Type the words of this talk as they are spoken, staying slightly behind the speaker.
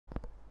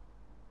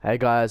Hey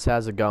guys,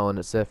 how's it going?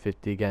 It's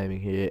F50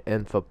 Gaming here,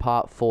 and for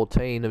part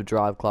 14 of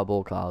DriveClub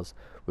All Cars,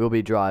 we'll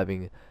be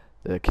driving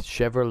the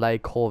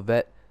Chevrolet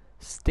Corvette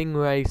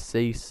Stingray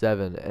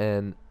C7,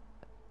 and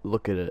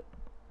look at it.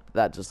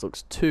 That just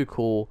looks too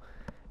cool.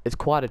 It's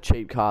quite a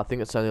cheap car. I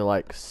think it's only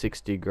like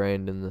 60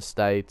 grand in the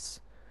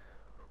States,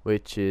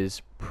 which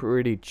is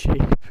pretty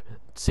cheap.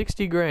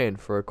 60 grand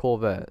for a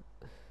Corvette.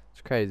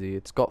 It's crazy.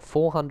 It's got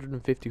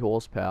 450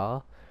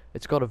 horsepower.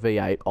 It's got a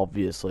V8,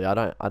 obviously. I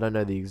don't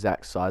know the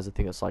exact size. I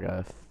think it's like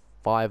a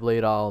 5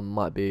 liter, or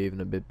might be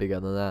even a bit bigger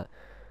than that.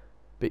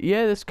 But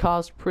yeah, this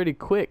car's pretty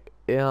quick.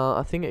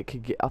 I think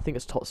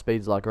its top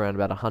speed's like around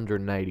about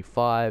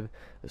 185.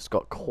 It's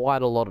got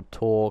quite a lot of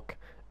torque.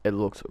 It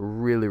looks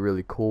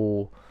really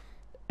cool.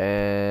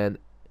 And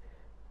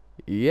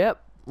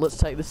yep, let's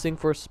take this thing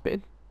for a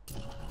spin.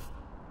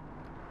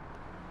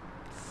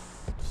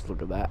 Just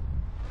look at that.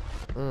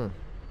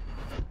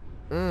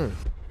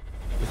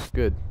 Looks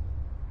good.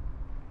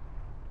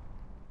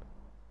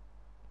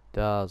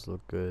 Does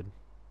look good.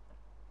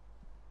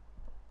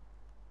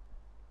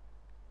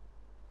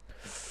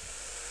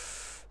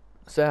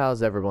 So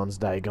how's everyone's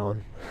day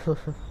gone? Oh,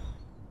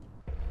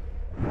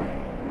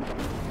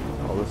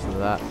 listen to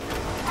that.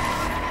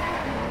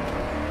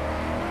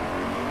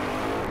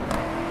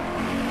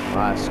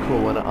 Alright, it's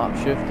cool. When it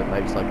upshift, it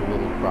makes like a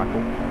little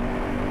crackle.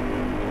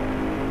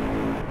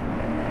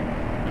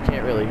 You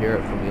can't really hear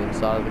it from the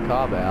inside of the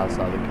car, but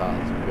outside the car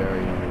it's very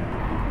pronounced.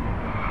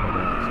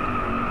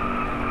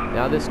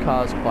 Now this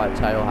car is quite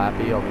tail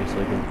happy,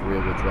 obviously because it's rear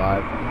wheel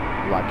drive,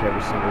 like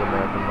every single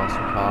American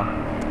muscle car.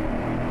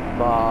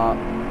 But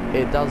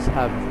it does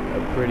have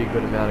a pretty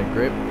good amount of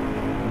grip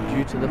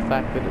due to the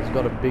fact that it's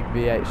got a big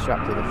V8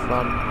 strapped to the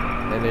front,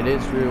 and it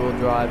is rear wheel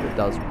drive. It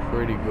does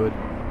pretty good.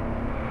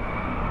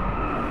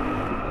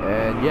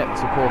 And yep,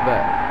 it's a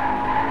Corvette.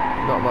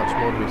 Not much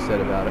more to be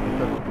said about it.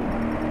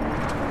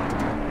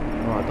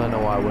 Oh, I don't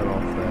know why I went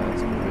off there.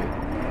 It's a bit.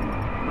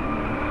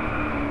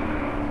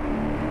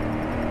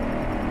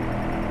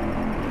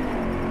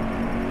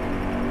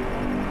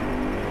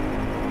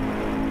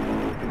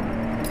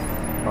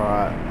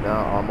 Alright,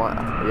 now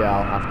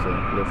I'll have to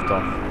lift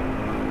off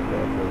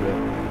there for a bit.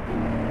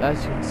 As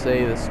you can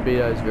see, the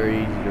speedo is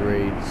very easy to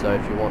read, so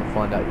if you want to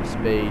find out your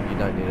speed, you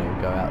don't need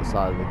to go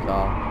outside of the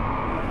car.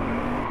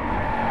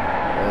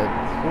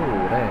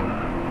 Ooh, dang.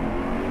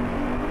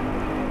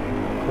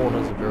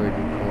 Corner's a very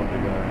good corner to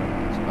go around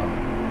in this car.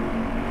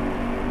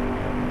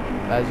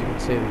 As you can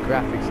see, the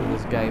graphics in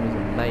this game is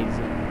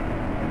amazing.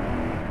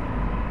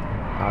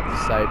 I have to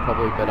say,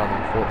 probably better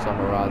than Forza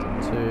Horizon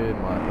 2, in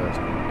my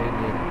personal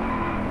opinion.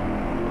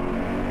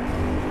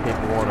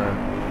 People want to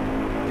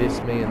diss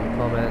me in the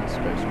comments,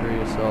 go screw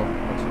yourself.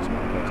 That's just my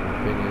personal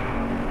opinion.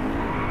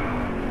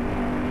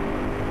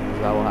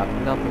 Because I will have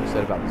nothing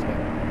said about this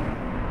game.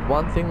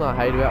 One thing that I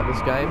hate about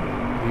this game,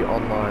 the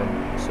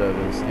online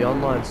servers. The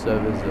online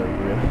servers are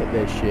really,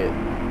 they're shit.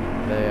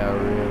 They are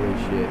really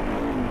shit.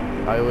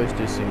 I always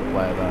do single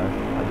player though.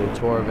 I do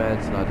tour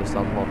events and I just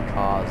unlock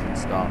cars and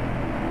stuff.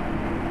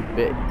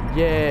 But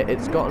yeah,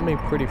 it's gotten me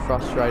pretty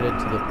frustrated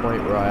to the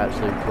point where I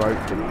actually broke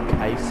the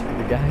case for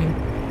the game.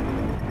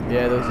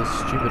 Yeah, there was a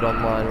stupid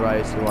online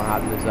race, and what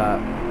happened is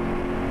that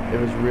it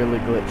was really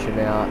glitching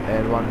out,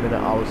 and 1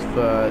 minute I was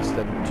first,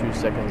 and 2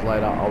 seconds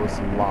later I was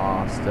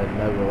last, and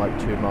they were like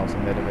 2 miles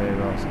ahead of me,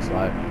 and I was just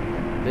like,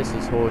 this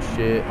is horse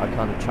shit. I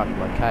kind of chucked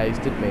my case,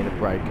 didn't mean to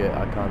break it,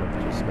 I kind of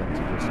just meant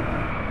to just,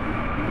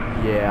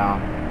 yeah,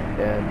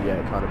 and yeah,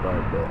 it kind of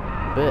broke it.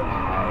 But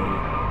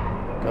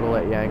hey, gotta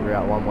let your anger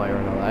out one way or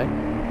another, eh?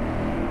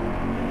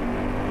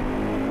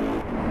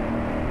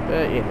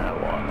 But you know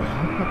what?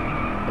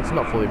 It's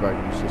not fully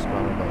broken, it's just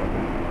kind of got like a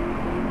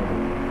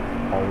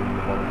hole in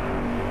the bottom.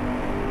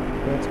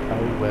 Let's go.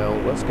 Well,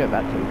 let's get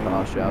back to the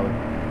car, shall we?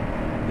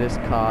 This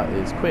car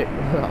is quick,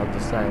 I'm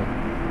just saying.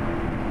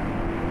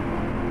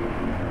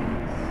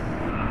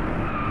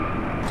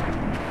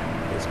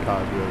 This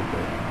car is really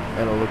quick,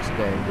 and it looks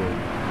damn good.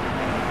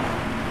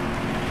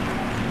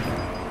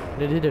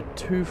 And it did a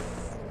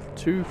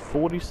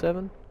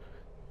 247?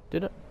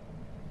 Did it?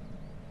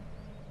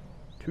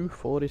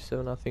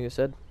 247, I think it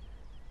said.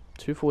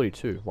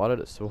 242. Why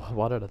did I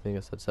think I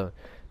said 7?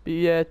 But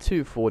yeah,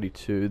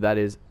 242. That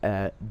is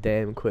a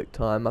damn quick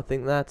time. I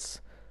think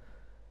that's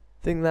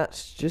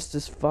just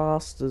as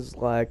fast as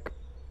like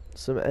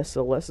some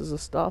SLSs and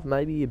stuff.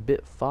 Maybe a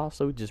bit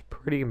faster, which is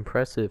pretty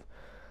impressive.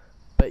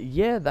 But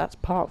yeah, that's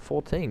part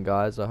 14,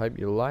 guys. I hope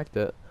you liked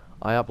it.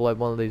 I upload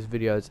one of these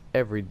videos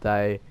every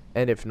day,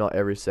 and if not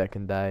every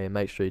second day. And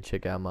make sure you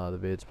check out my other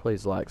vids.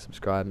 Please like,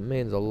 subscribe. It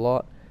means a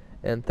lot.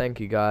 And thank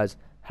you, guys.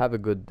 Have a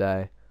good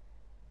day.